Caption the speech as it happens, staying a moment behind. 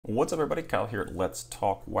What's up everybody, Kyle here at Let's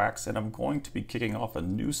Talk Wax, and I'm going to be kicking off a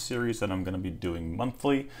new series that I'm going to be doing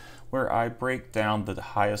monthly where I break down the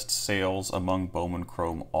highest sales among Bowman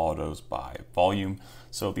Chrome Autos by volume.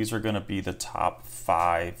 So these are going to be the top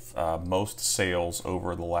 5 most sales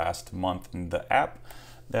over the last month, and the app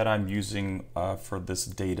that I'm using for this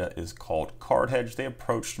data is called Card Hedge. They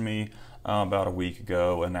approached me about a week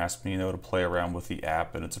ago and asked me to play around with the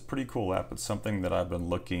app, and it's a pretty cool app. It's something that I've been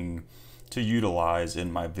looking to utilize in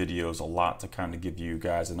my videos a lot to kind of give you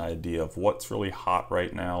guys an idea of what's really hot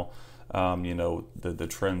right now. The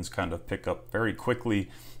trends kind of pick up very quickly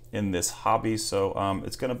in this hobby. So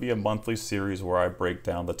it's going to be a monthly series where I break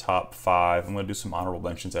down the top 5. I'm going to do some honorable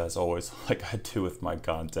mentions as always, like I do with my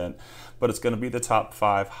content, but it's going to be the top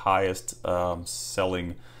 5 highest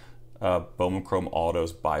selling Bowman Chrome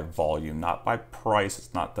Autos by volume, not by price.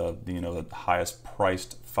 It's not the the highest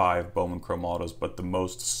priced 5 Bowman Chrome Autos, but the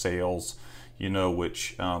most sales,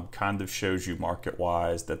 which kind of shows you market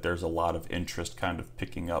wise that there's a lot of interest kind of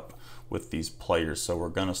picking up with these players. So we're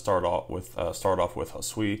going to start off with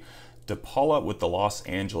Josue De Paula with the Los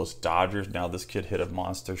Angeles Dodgers. Now this kid hit a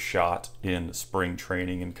monster shot in spring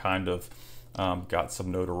training and kind of got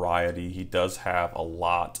some notoriety. He does have a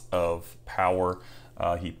lot of power.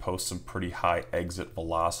 He posts some pretty high exit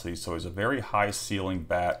velocity, so he's a very high ceiling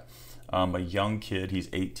bat. A young kid, he's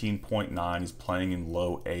 18.9, he's playing in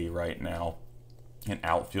low A right now. An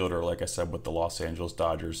outfielder, like I said, with the Los Angeles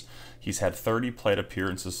Dodgers. He's had 30 plate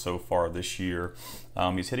appearances so far this year.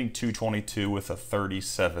 He's hitting 222 with a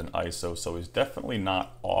 37 ISO, so he's definitely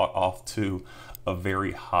not off to a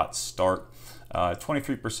very hot start.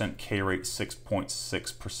 23% K rate,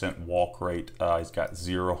 6.6% walk rate. He's got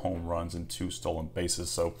 0 home runs and 2 stolen bases.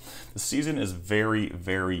 So the season is very,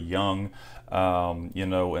 very young.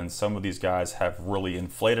 And some of these guys have really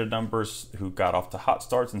inflated numbers who got off to hot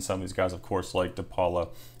starts, and some of these guys, of course, like De Paula,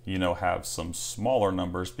 have some smaller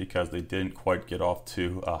numbers because they didn't quite get off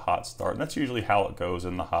to a hot start. And that's usually how it goes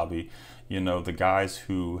in the hobby. The guys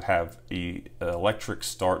who have electric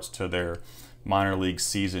starts to their minor league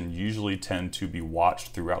season usually tend to be watched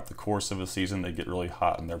throughout the course of a season. They get really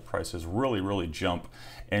hot and their prices really jump.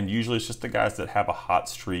 And usually it's just the guys that have a hot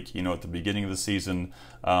streak, at the beginning of the season,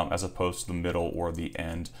 as opposed to the middle or the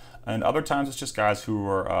end. And other times it's just guys who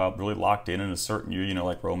are really locked in a certain year,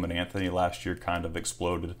 like Roman Anthony last year kind of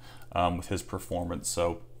exploded with his performance.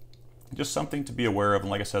 So just something to be aware of.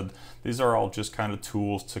 And like I said, these are all just kind of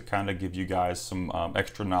tools to kind of give you guys some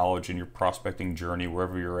extra knowledge in your prospecting journey,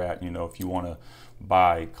 wherever you're at. If you want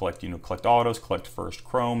to collect autos, collect first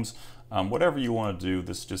chromes, whatever you want to do,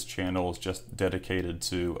 this channel is just dedicated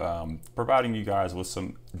to providing you guys with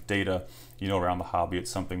some data, around the hobby.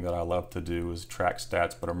 It's something that I love to do, is track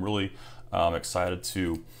stats, but I'm really excited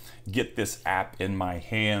to get this app in my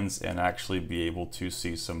hands and actually be able to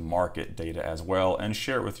see some market data as well and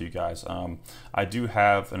share it with you guys. I do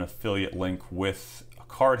have an affiliate link with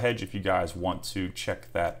Card Hedge if you guys want to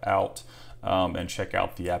check that out and check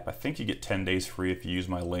out the app. I think you get 10 days free if you use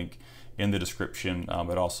my link in the description,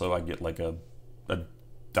 but also I get like a $1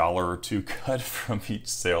 or $2 cut from each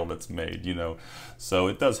sale that's made, so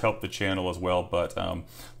it does help the channel as well. But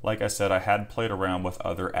like I said, I had played around with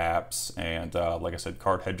other apps, and like I said,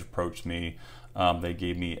 Card Hedge approached me. They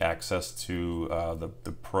gave me access to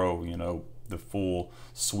the pro, the full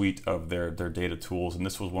suite of their data tools, and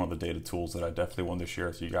this was one of the data tools that I definitely wanted to share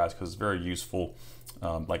with you guys because it's very useful.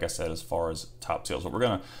 Like I said, as far as top sales. But we're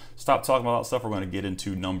going to stop talking about that stuff. We're going to get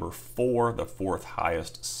into number 4, the 4th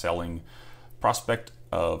highest selling prospect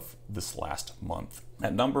of this last month.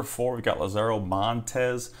 At number 4, we've got Lazaro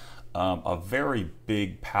Montes, a very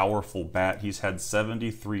big, powerful bat. He's had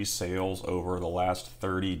 73 sales over the last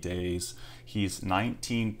 30 days. He's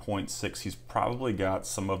 19.6. He's probably got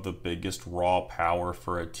some of the biggest raw power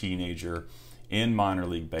for a teenager in minor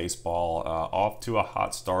league baseball. Off to a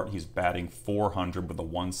hot start. He's batting 400 with a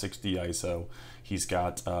 160 ISO. He's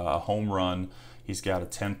got a home run. He's got a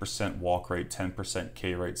 10% walk rate, 10%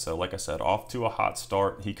 K rate. So like I said, off to a hot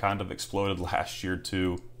start. He kind of exploded last year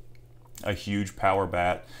to a huge power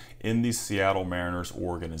bat in the Seattle Mariners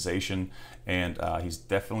organization. And he's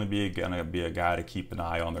definitely going to be a guy to keep an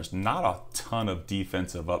eye on. There's not a ton of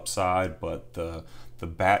defensive upside, but the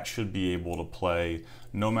bat should be able to play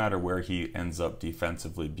no matter where he ends up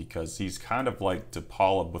defensively, because he's kind of like De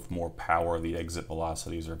Paula with more power. The exit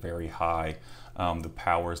velocities are very high. The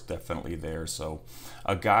power is definitely there. So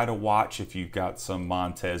a guy to watch if you've got some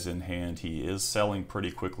Montes in hand. He is selling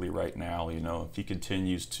pretty quickly right now. If he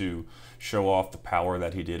continues to show off the power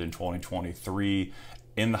that he did in 2023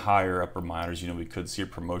 in the higher upper minors, we could see a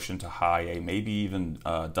promotion to high A, maybe even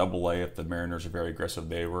double A if the Mariners are very aggressive.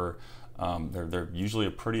 They were They're usually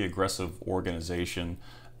a pretty aggressive organization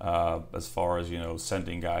as far as, you know,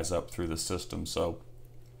 sending guys up through the system. So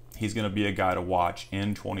he's going to be a guy to watch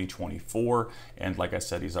in 2024. And like I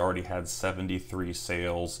said, he's already had 73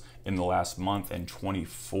 sales in the last month and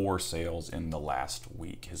 24 sales in the last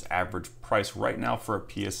week. His average price right now for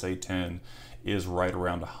a PSA 10 is right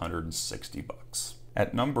around 160 bucks.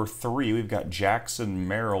 At number 3, we've got Jackson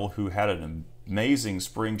Merrill, who had an amazing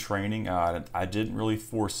spring training. I didn't really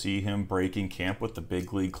foresee him breaking camp with the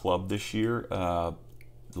big league club this year.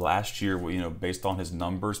 Last year, you know, based on his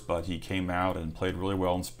numbers, but he came out and played really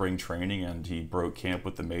well in spring training, and he broke camp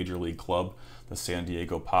with the major league club, the San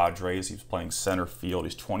Diego Padres. He was playing center field.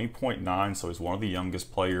 He's 20.9, so he's one of the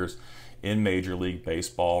youngest players in Major League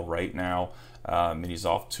Baseball right now. And he's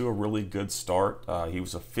off to a really good start. He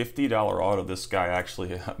was a $50 auto. This guy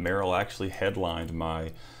actually, Merrill actually headlined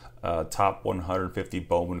my top 150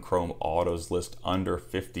 Bowman Chrome Autos list under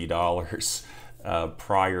 $50.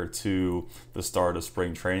 Prior to the start of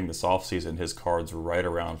spring training this offseason. His cards were right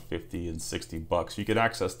around 50 and 60 bucks. You can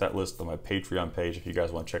access that list on my Patreon page if you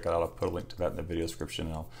guys want to check it out. I'll put a link to that in the video description,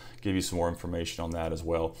 and I'll give you some more information on that as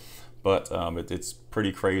well. But it's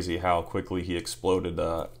pretty crazy how quickly he exploded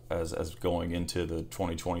as going into the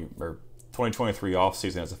 2020 or 2023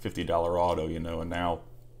 offseason as a $50 auto, you know, and now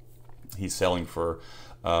he's selling for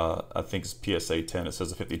I think it's PSA 10. It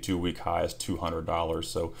says the 52-week high is $200.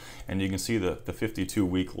 So, and you can see the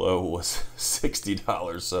 52-week low was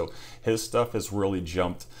 $60. So his stuff has really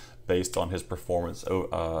jumped based on his performance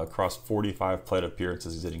across 45 plate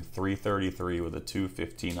appearances. He's hitting 333 with a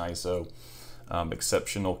 215 ISO.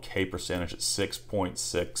 Exceptional K percentage at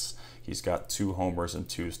 6.6. He's got 2 homers and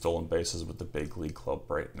 2 stolen bases with the big league club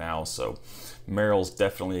right now. So Merrill's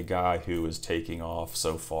definitely a guy who is taking off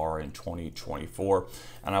so far in 2024.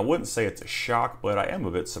 And I wouldn't say it's a shock, but I am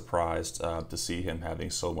a bit surprised to see him having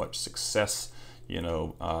so much success. You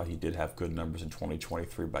know, he did have good numbers in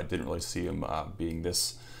 2023, but I didn't really see him being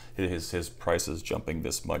this, his prices jumping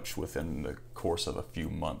this much within the course of a few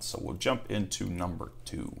months. So we'll jump into number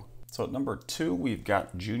 2. So at number 2, we've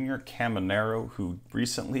got Junior Caminero, who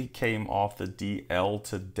recently came off the DL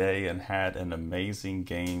today and had an amazing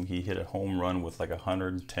game. He hit a home run with like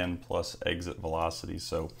 110 plus exit velocity.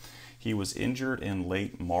 So he was injured in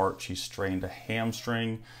late March. He strained a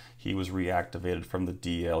hamstring. He was reactivated from the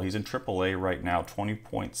DL. He's in AAA right now,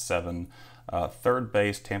 20.7. Third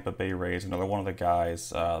base, Tampa Bay Rays, another one of the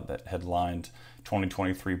guys that headlined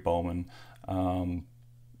 2023 Bowman.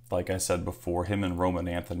 Like I said before, him and Roman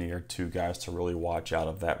Anthony are 2 guys to really watch out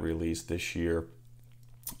of that release this year.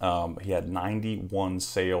 He had 91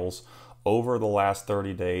 sales over the last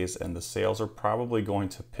 30 days, and the sales are probably going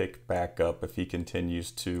to pick back up if he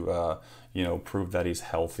continues to, you know, prove that he's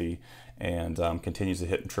healthy and continues to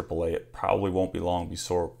hit in AAA. It probably won't be long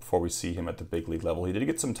before we see him at the big league level. He did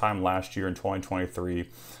get some time last year in 2023.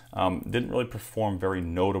 Didn't really perform very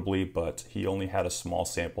notably, but he only had a small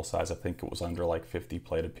sample size. I think it was under like 50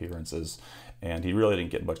 plate appearances, and he really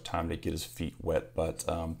didn't get much time to get his feet wet. But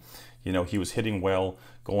you know, he was hitting well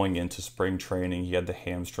going into spring training. He had the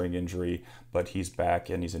hamstring injury, but he's back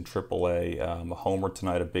and he's in AAA. A homer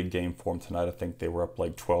tonight, a big game for him tonight. I think they were up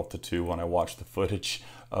like 12-2 when I watched the footage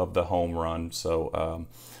of the home run. So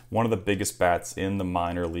one of the biggest bats in the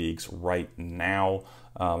minor leagues right now.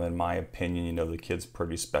 In my opinion, you know, the kid's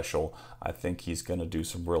pretty special. I think he's going to do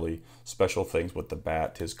some really special things with the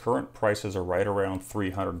bat. His current prices are right around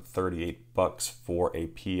 338 bucks for a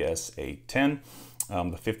PSA 10.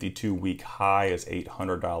 The 52-week high is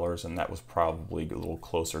 $800, and that was probably a little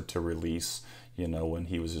closer to release, you know, when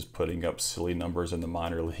he was just putting up silly numbers in the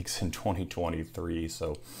minor leagues in 2023.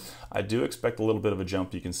 So I do expect a little bit of a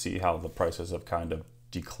jump. You can see how the prices have kind of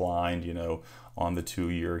declined, you know, on the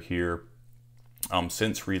 2-year here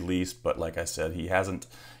since release. But like I said,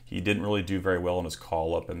 he didn't really do very well in his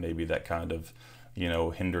call-up, and maybe that kind of, you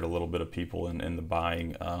know, hindered a little bit of people in the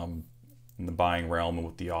buying realm and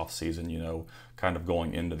with the off season, you know, kind of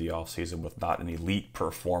going into the off season with not an elite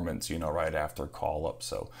performance, you know, right after call up.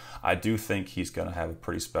 So I do think he's going to have a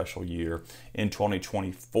pretty special year in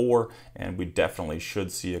 2024, and we definitely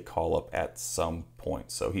should see a call up at some point.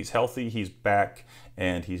 So he's healthy, he's back,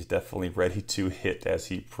 and he's definitely ready to hit as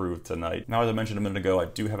he proved tonight. Now, as I mentioned a minute ago, I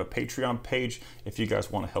do have a Patreon page. If you guys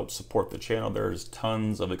want to help support the channel, there's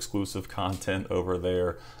tons of exclusive content over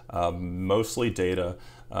there, mostly data.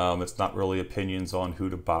 It's not really opinions on who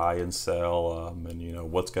to buy and sell and, you know,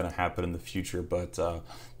 what's going to happen in the future, but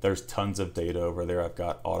there's tons of data over there. I've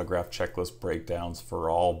got autograph checklist breakdowns for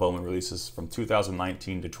all Bowman releases from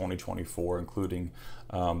 2019 to 2024, including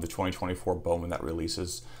the 2024 Bowman that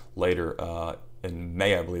releases later in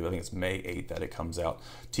May, I believe. I think it's May 8th that it comes out.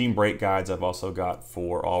 Team break guides I've also got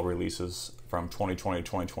for all releases from 2020 to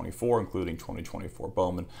 2024, including 2024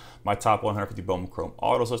 Bowman. My top 150 Bowman Chrome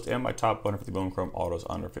Autos list and my top 150 Bowman Chrome Autos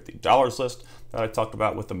under $50 list that I talked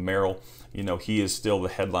about with the Merrill. You know, he is still the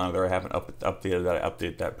headliner there. I haven't updated that. I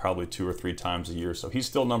update that probably 2 or 3 times a year. So he's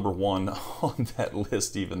still #1 on that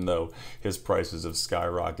list, even though his prices have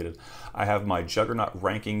skyrocketed. I have my Juggernaut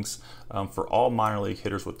rankings for all minor league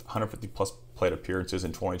hitters with 150 plus plate appearances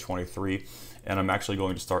in 2023. And I'm actually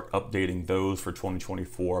going to start updating those for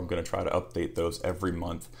 2024. I'm going to try to update those every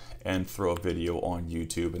month and throw a video on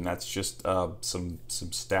YouTube. And that's just some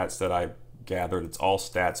stats that I gathered. It's all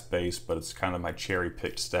stats based, but it's kind of my cherry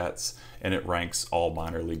picked stats, and it ranks all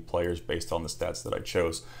minor league players based on the stats that I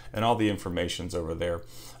chose. And all the information's over there.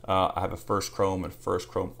 I have a First Chrome and First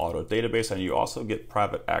Chrome Auto database, and you also get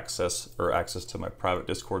private access or access to my private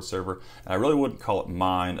Discord server. And I really wouldn't call it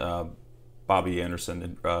mine. Bobby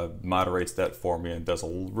Anderson moderates that for me and does a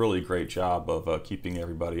really great job of keeping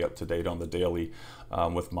everybody up to date on the daily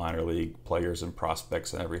with minor league players and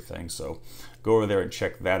prospects and everything. So go over there and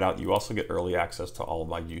check that out. You also get early access to all of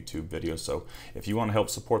my YouTube videos. So if you want to help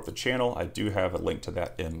support the channel, I do have a link to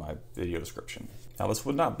that in my video description. Now, this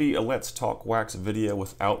would not be a Let's Talk Wax video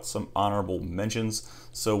without some honorable mentions.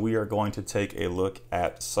 So we are going to take a look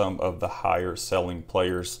at some of the higher selling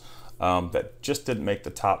players that just didn't make the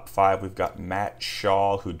top 5. We've got Matt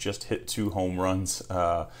Shaw, who just hit 2 home runs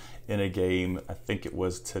in a game. I think it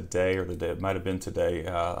was today, or the day, it might have been today.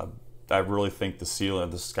 I really think the ceiling,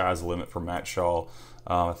 the sky's the limit for Matt Shaw.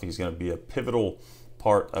 I think he's going to be a pivotal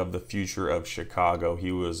part of the future of Chicago.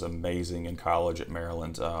 He was amazing in college at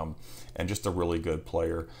Maryland, and just a really good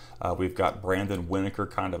player. We've got Brandon Winokur,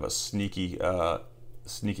 kind of a sneaky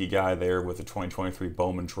guy there with the 2023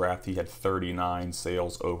 Bowman draft. He had 39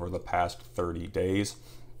 sales over the past 30 days.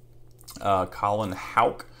 Colin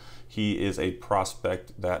Houck, he is a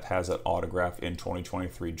prospect that has an autograph in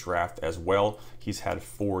 2023 draft as well. He's had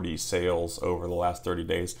 40 sales over the last 30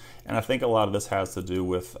 days. And I think a lot of this has to do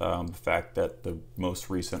with the fact that the most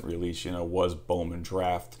recent release, was Bowman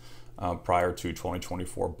draft prior to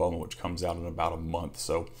 2024 Bowman, which comes out in about a month.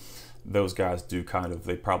 So those guys do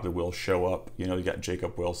they probably will show up. You got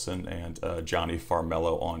Jacob Wilson and Johnny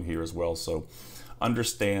Farmello on here as well. So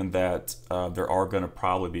understand that there are going to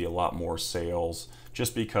probably be a lot more sales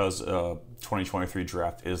just because 2023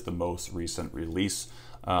 draft is the most recent release.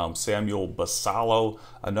 Samuel Basallo,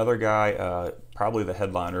 another guy, probably the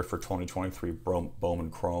headliner for 2023 Bowman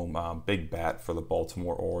Chrome, big bat for the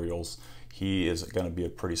Baltimore Orioles. He is going to be a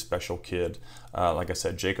pretty special kid. Like I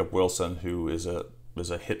said, Jacob Wilson, who is a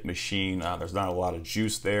hit machine. There's not a lot of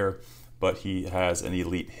juice there, but he has an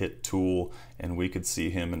elite hit tool, and we could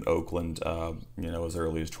see him in Oakland, as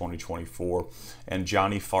early as 2024. And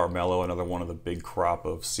Johnny Farmello, another one of the big crop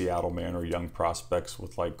of Seattle Manor young prospects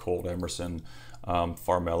with like Colt Emerson,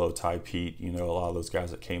 Farmello, Ty Pete, a lot of those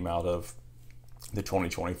guys that came out of the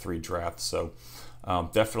 2023 draft. So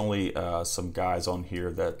definitely some guys on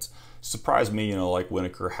here that surprised me, like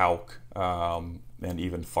Winokur, Houck, and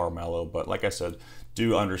even Farmello. But like I said,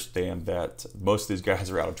 do understand that most of these guys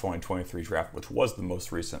are out of 2023 draft, which was the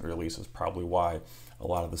most recent release, is probably why a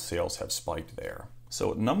lot of the sales have spiked there.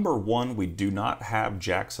 So at #1, we do not have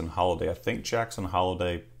Jackson Holliday. I think Jackson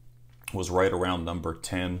Holliday was right around number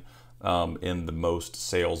 10 in the most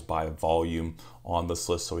sales by volume on this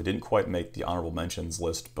list. So he didn't quite make the honorable mentions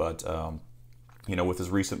list, but with his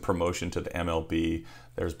recent promotion to the MLB,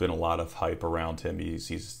 there's been a lot of hype around him.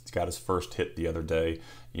 He's got his first hit the other day,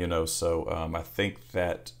 so I think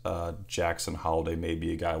that Jackson Holliday may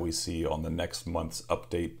be a guy we see on the next month's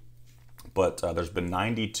update. But there's been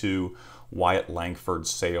 92 Wyatt Langford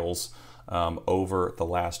sales over the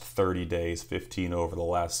last 30 days, 15 over the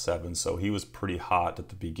last 7. So he was pretty hot at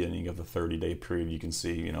the beginning of the 30-day period. You can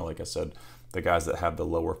see, like I said, the guys that have the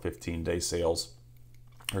lower 15-day sales,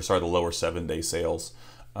 the lower 7-day sales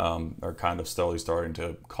are kind of slowly starting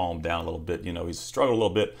to calm down a little bit. He's struggled a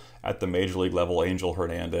little bit at the major league level. Angel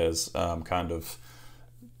Hernandez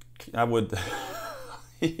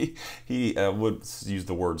he would use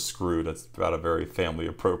the word screwed. That's about a very family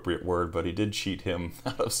appropriate word, but he did cheat him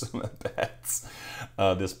out of some at-bats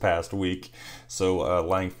this past week. So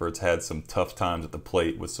Langford's had some tough times at the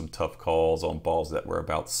plate with some tough calls on balls that were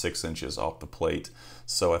about 6 inches off the plate.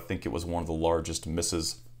 So I think it was one of the largest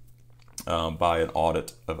misses by an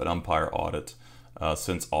umpire audit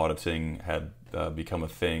since auditing had become a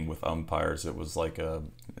thing with umpires. It was like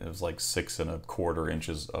 6 1/4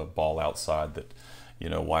 inches of ball outside that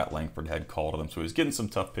Wyatt Langford had called on him. So he was getting some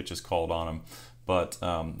tough pitches called on him. But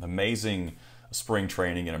amazing spring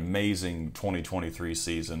training, an amazing 2023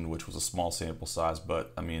 season, which was a small sample size,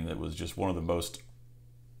 but I mean, it was just one of the most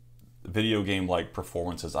video game-like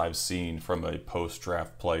performances I've seen from a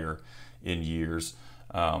post-draft player in years.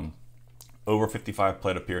 Over 55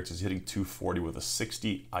 plate appearances, hitting 240 with a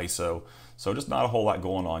 60 ISO. So just not a whole lot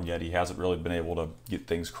going on yet. He hasn't really been able to get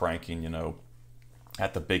things cranking, you know,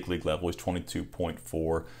 at the big league level. He's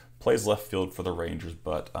 22.4, plays left field for the Rangers,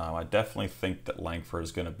 but I definitely think that Langford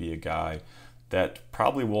is going to be a guy that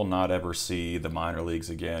probably will not ever see the minor leagues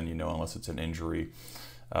again, you know, unless it's an injury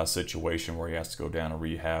situation where he has to go down to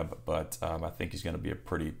rehab. But I think he's going to be a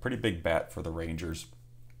pretty big bat for the Rangers,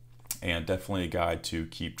 and definitely a guy to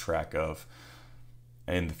keep track of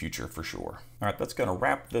in the future for sure. All right, that's going to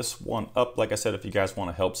wrap this one up. Like I said, if you guys want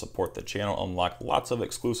to help support the channel, unlock lots of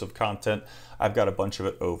exclusive content, I've got a bunch of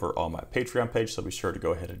it over on my Patreon page, so be sure to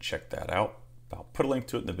go ahead and check that out. I'll put a link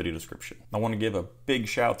to it in the video description. I want to give a big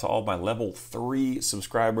shout out to all my level 3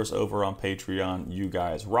 subscribers over on Patreon. You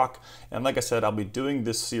guys rock. And like I said, I'll be doing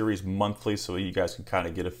this series monthly so you guys can kind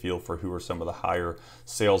of get a feel for who are some of the higher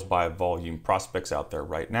sales by volume prospects out there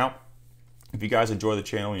right now. If you guys enjoy the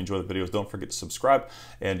channel and enjoy the videos, don't forget to subscribe,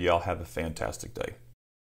 and y'all have a fantastic day.